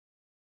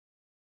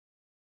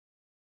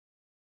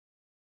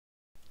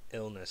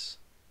Illness.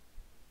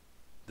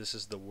 This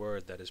is the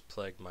word that has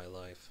plagued my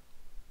life.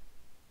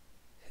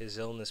 His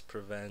illness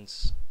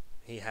prevents.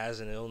 He has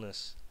an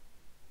illness.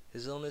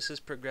 His illness is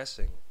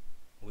progressing.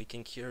 We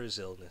can cure his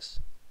illness.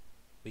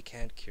 We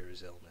can't cure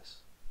his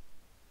illness.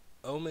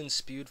 Omens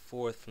spewed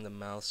forth from the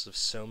mouths of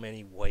so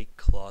many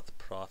white-cloth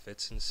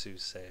prophets and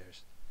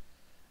soothsayers.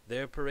 They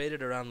are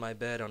paraded around my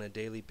bed on a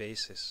daily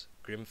basis,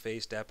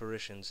 grim-faced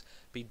apparitions,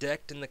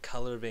 bedecked in the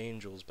color of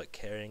angels but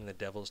carrying the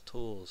devil's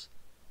tools,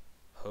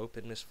 hope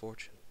and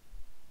misfortune.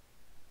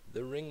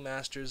 The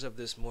ringmasters of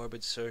this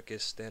morbid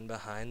circus stand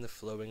behind the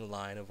flowing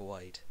line of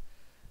white,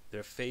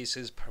 their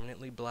faces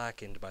permanently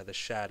blackened by the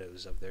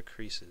shadows of their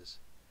creases.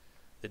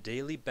 The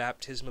daily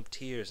baptism of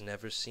tears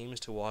never seems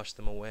to wash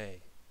them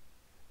away.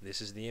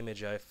 This is the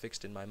image I have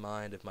fixed in my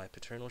mind of my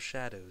paternal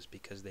shadows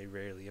because they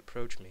rarely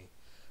approach me,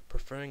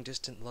 preferring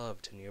distant love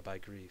to nearby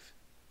grief.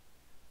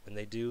 When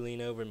they do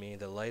lean over me,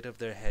 the light of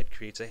their head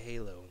creates a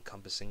halo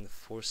encompassing the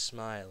forced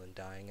smile and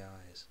dying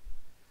eyes.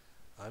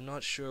 I'm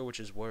not sure which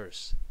is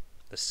worse,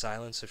 the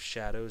silence of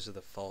shadows or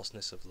the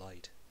falseness of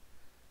light.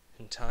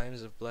 In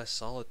times of blessed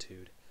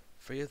solitude,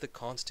 free of the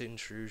constant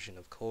intrusion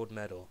of cold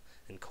metal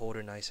and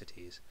colder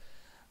niceties,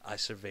 I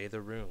survey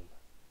the room.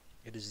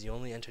 It is the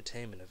only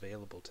entertainment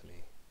available to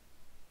me.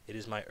 It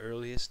is my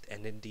earliest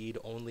and indeed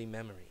only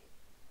memory.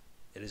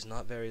 It is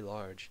not very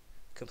large,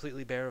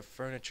 completely bare of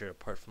furniture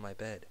apart from my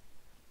bed.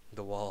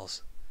 The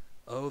walls,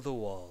 oh the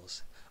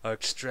walls, are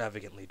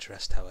extravagantly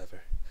dressed,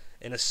 however,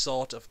 an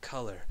assault of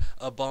color,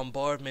 a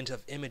bombardment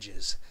of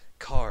images,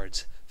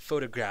 cards,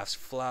 photographs,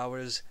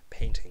 flowers,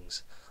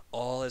 paintings,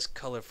 all as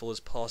colorful as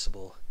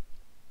possible.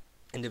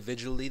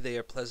 Individually they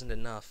are pleasant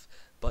enough,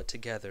 but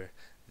together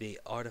the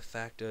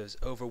artifact is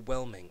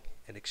overwhelming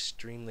and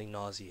extremely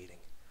nauseating.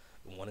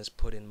 One is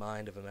put in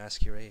mind of a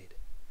masquerade,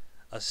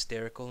 a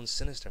hysterical and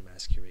sinister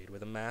masquerade where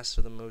the masks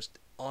are the most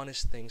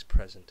honest things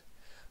present,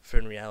 for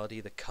in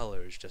reality the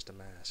color is just a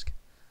mask,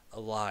 a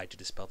lie to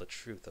dispel the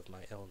truth of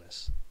my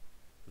illness.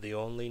 The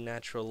only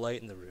natural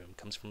light in the room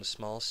comes from a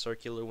small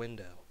circular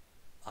window.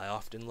 I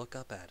often look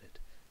up at it,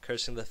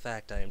 cursing the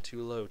fact I am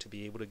too low to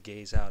be able to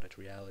gaze out at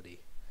reality,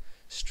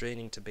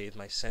 straining to bathe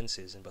my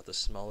senses in but the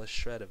smallest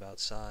shred of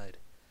outside.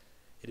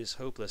 It is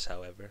hopeless,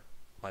 however.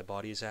 My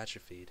body is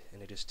atrophied,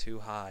 and it is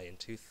too high and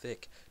too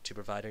thick to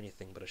provide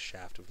anything but a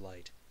shaft of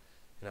light.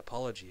 An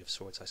apology of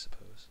sorts, I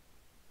suppose.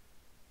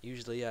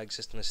 Usually I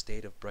exist in a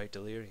state of bright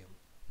delirium,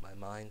 my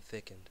mind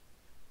thickened,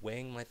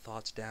 weighing my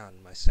thoughts down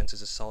and my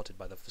senses assaulted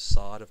by the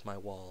facade of my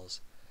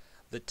walls,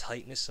 the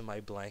tightness of my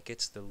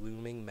blankets, the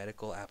looming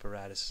medical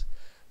apparatus,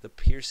 the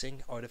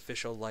piercing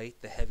artificial light,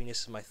 the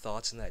heaviness of my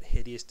thoughts, and that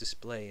hideous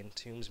display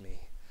entombs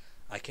me.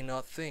 I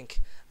cannot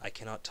think, I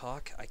cannot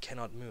talk, I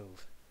cannot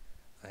move.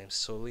 I am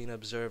solely an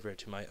observer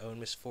to my own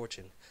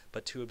misfortune,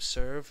 but to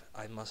observe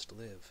I must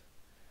live.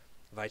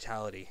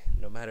 Vitality,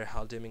 no matter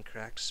how dim and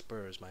cracked,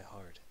 spurs my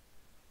heart.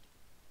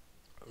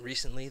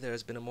 Recently there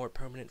has been a more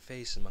permanent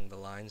face among the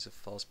lines of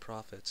false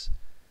prophets.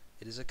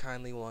 It is a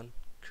kindly one,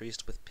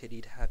 creased with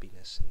pitied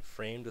happiness, and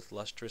framed with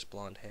lustrous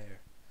blonde hair.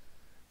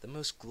 The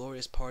most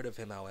glorious part of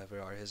him, however,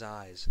 are his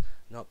eyes,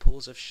 not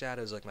pools of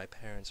shadows like my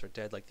parents or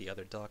dead like the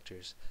other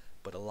doctors,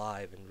 but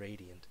alive and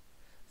radiant.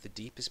 The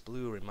deepest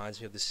blue reminds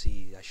me of the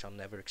sea I shall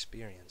never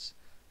experience,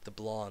 the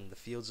blonde, the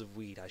fields of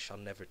wheat I shall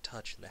never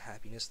touch, and the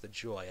happiness, the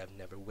joy I've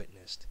never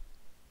witnessed.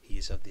 He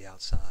is of the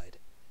outside.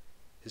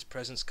 His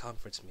presence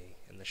comforts me,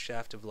 and the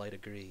shaft of light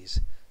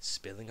agrees,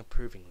 spilling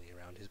approvingly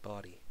around his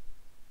body.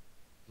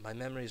 My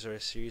memories are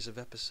a series of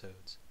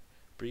episodes,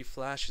 brief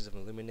flashes of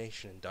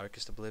illumination in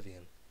darkest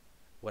oblivion.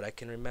 What I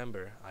can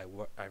remember,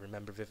 I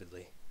remember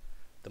vividly.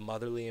 The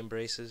motherly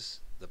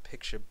embraces, the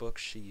picture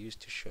books she used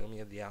to show me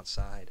of the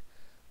outside,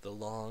 the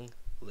long,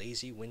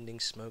 lazy winding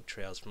smoke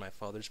trails from my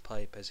father's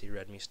pipe as he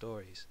read me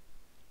stories.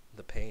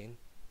 The pain,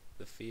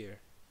 the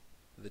fear,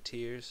 the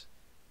tears,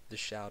 the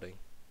shouting,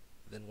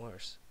 then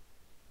worse,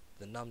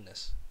 the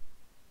numbness,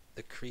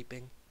 the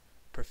creeping,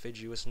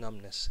 perfidious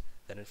numbness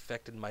that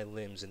infected my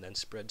limbs and then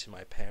spread to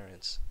my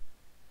parents.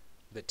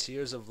 The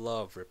tears of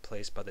love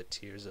replaced by the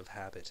tears of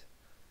habit,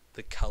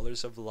 the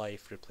colors of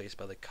life replaced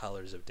by the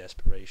colors of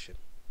desperation.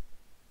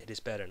 It is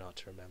better not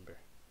to remember.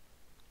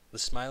 The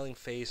smiling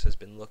face has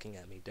been looking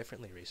at me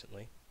differently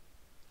recently.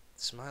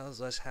 The smile is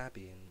less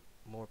happy and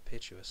more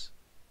piteous.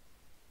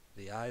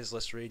 The eyes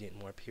less radiant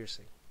and more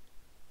piercing.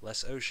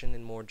 Less ocean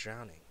and more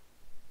drowning.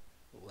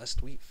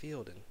 Less wheat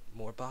field and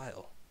more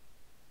bile.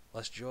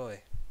 Less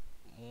joy,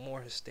 more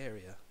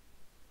hysteria.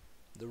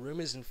 The room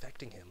is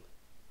infecting him.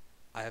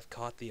 I have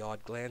caught the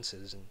odd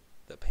glances and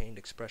the pained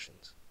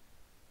expressions.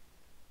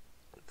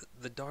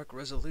 The dark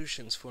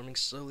resolutions forming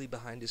slowly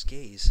behind his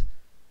gaze.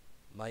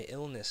 My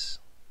illness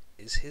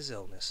is his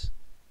illness.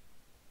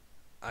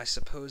 I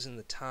suppose in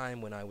the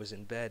time when I was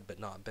in bed but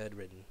not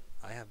bedridden,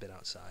 I have been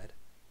outside.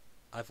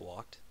 I've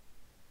walked.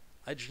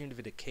 I dreamed of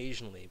it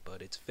occasionally,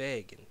 but it's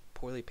vague and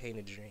poorly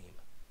painted dream.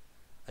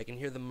 I can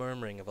hear the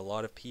murmuring of a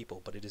lot of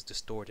people, but it is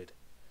distorted.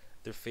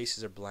 Their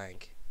faces are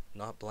blank,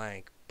 not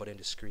blank, but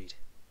indiscreet.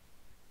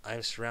 I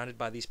am surrounded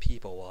by these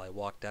people while I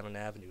walk down an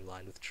avenue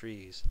lined with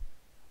trees.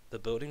 The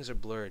buildings are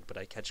blurred, but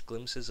I catch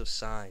glimpses of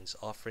signs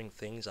offering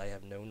things I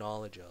have no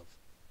knowledge of.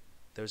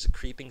 There is a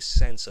creeping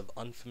sense of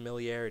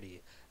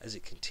unfamiliarity as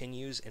it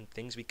continues and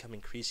things become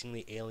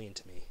increasingly alien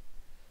to me.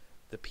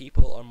 The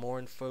people are more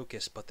in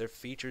focus, but their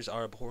features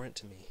are abhorrent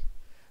to me.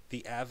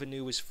 The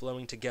avenue is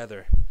flowing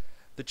together.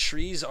 The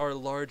trees are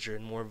larger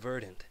and more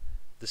verdant.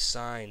 The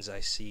signs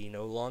I see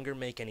no longer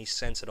make any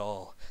sense at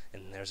all,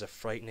 and there's a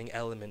frightening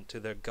element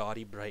to their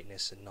gaudy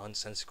brightness and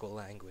nonsensical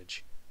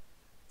language.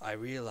 I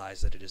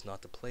realize that it is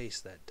not the place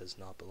that does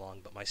not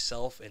belong, but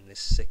myself, and this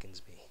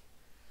sickens me.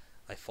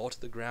 I fall to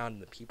the ground,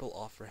 and the people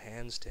offer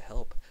hands to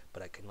help,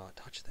 but I cannot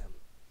touch them.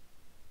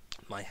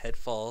 My head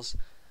falls.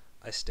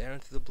 I stare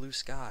into the blue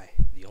sky,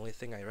 the only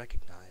thing I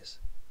recognize,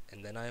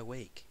 and then I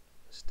awake,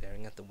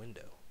 staring at the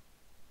window.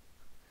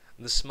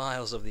 The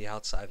smiles of the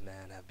outside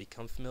man have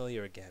become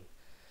familiar again,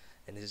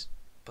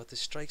 but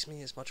this strikes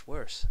me as much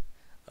worse.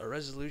 A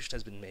resolution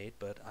has been made,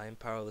 but I am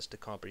powerless to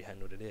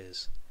comprehend what it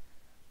is.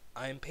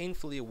 I am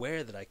painfully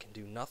aware that I can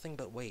do nothing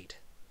but wait.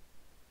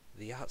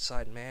 The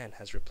outside man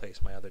has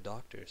replaced my other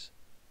doctors.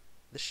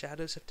 The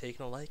shadows have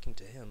taken a liking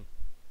to him.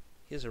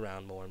 He is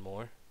around more and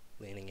more,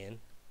 leaning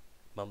in,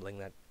 mumbling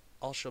that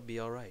all shall be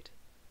all right.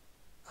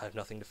 I have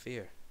nothing to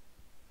fear.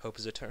 Hope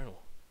is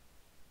eternal.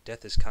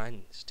 Death is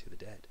kindness to the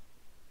dead.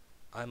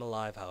 I am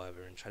alive,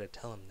 however, and try to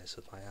tell him this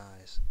with my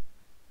eyes.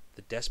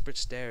 The desperate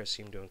stares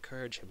seem to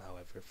encourage him,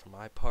 however. For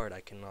my part, I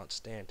cannot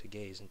stand to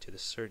gaze into the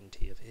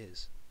certainty of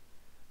his.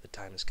 The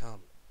time has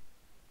come.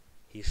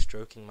 He is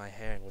stroking my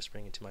hair and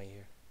whispering into my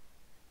ear.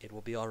 It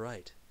will be all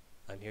right.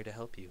 I'm here to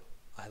help you.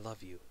 I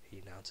love you, he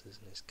announces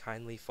in his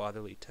kindly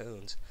fatherly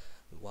tones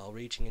while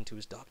reaching into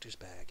his doctor's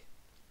bag.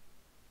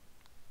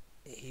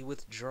 He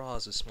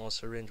withdraws a small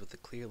syringe with a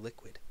clear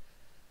liquid.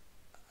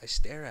 I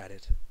stare at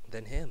it,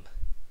 then him.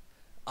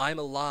 I'm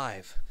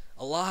alive!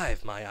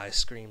 Alive! My eyes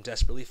scream,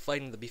 desperately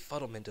fighting the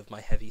befuddlement of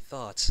my heavy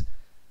thoughts.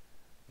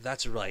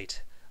 That's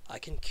right. I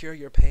can cure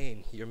your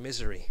pain, your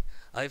misery.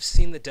 I have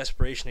seen the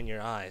desperation in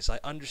your eyes. I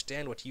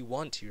understand what you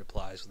want, he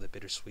replies with a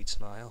bittersweet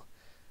smile.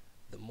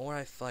 The more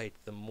I fight,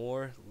 the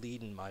more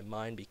leaden my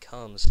mind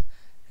becomes,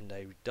 and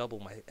I redouble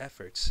my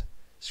efforts,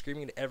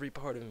 screaming to every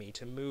part of me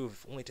to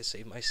move, only to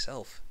save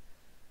myself.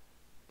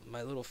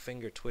 My little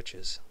finger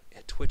twitches.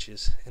 It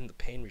twitches, and the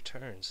pain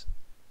returns.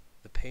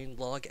 The pain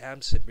long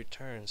absent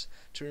returns,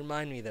 to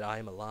remind me that I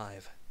am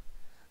alive.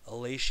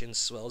 Elation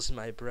swells in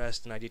my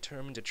breast, and I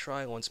determine to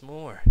try once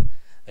more.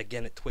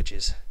 Again it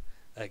twitches.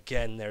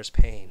 Again there's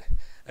pain.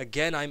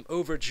 Again I'm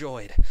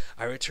overjoyed.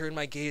 I return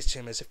my gaze to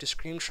him as if to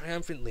scream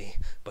triumphantly,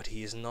 but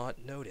he is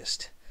not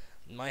noticed.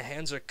 My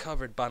hands are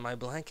covered by my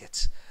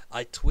blankets.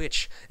 I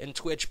twitch and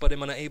twitch, but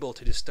am unable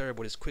to disturb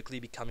what is quickly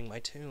becoming my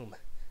tomb.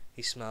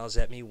 He smiles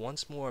at me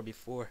once more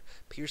before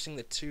piercing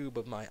the tube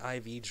of my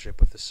IV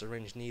drip with a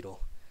syringe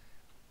needle.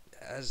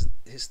 As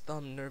his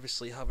thumb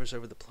nervously hovers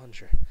over the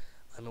plunger,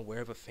 I'm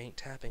aware of a faint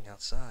tapping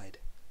outside.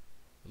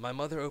 My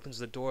mother opens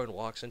the door and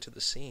walks into the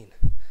scene.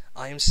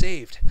 I am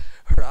saved!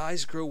 Her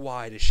eyes grow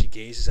wide as she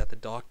gazes at the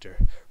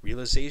doctor,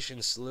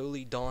 realization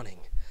slowly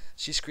dawning.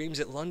 She screams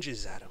and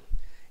lunges at him.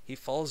 He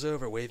falls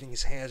over, waving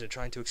his hands and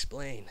trying to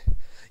explain.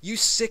 You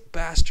sick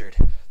bastard!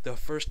 The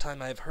first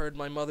time I have heard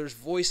my mother's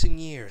voice in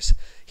years.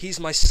 He's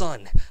my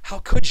son. How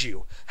could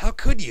you? How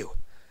could you?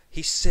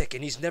 He's sick,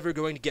 and he's never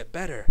going to get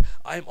better.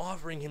 I am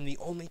offering him the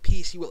only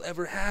peace he will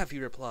ever have, he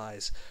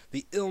replies,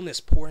 the illness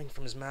pouring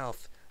from his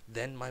mouth.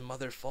 Then my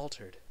mother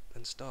faltered,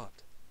 then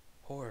stopped.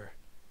 Horror.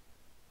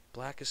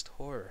 Blackest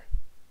horror.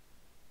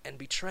 And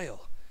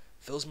betrayal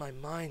fills my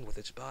mind with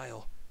its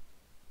bile.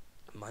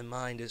 My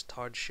mind is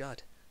tarred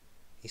shut.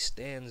 He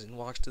stands and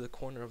walks to the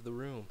corner of the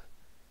room.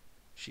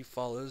 She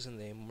follows, and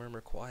they murmur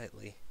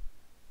quietly.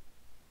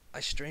 I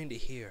strain to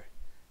hear,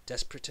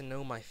 desperate to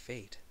know my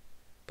fate,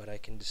 but I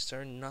can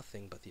discern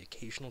nothing but the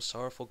occasional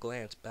sorrowful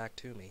glance back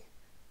to me.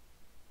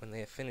 When they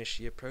have finished,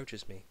 she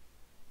approaches me.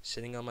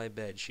 Sitting on my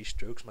bed, she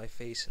strokes my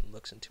face and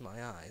looks into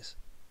my eyes.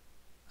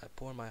 I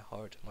pour my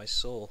heart, my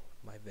soul,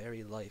 my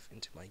very life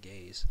into my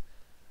gaze.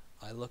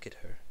 I look at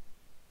her.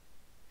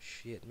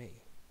 She at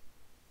me.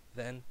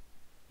 Then,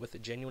 with a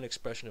genuine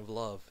expression of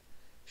love,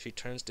 she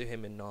turns to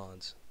him and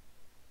nods.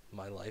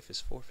 My life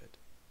is forfeit.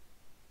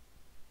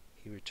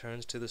 He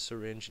returns to the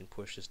syringe and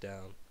pushes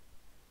down.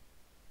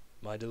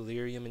 My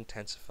delirium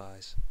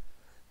intensifies.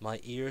 My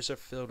ears are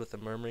filled with the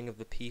murmuring of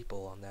the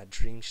people on that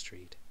dream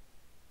street.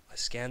 I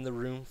scan the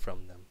room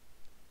from them,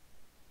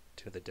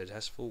 to the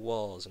detestful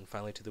walls, and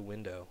finally to the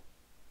window.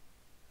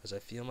 As I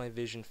feel my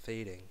vision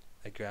fading,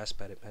 I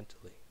grasp at it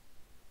mentally.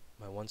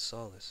 My one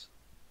solace.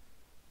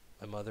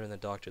 My mother and the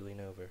doctor lean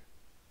over,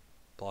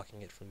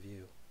 blocking it from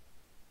view.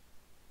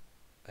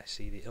 I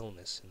see the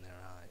illness in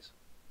their eyes.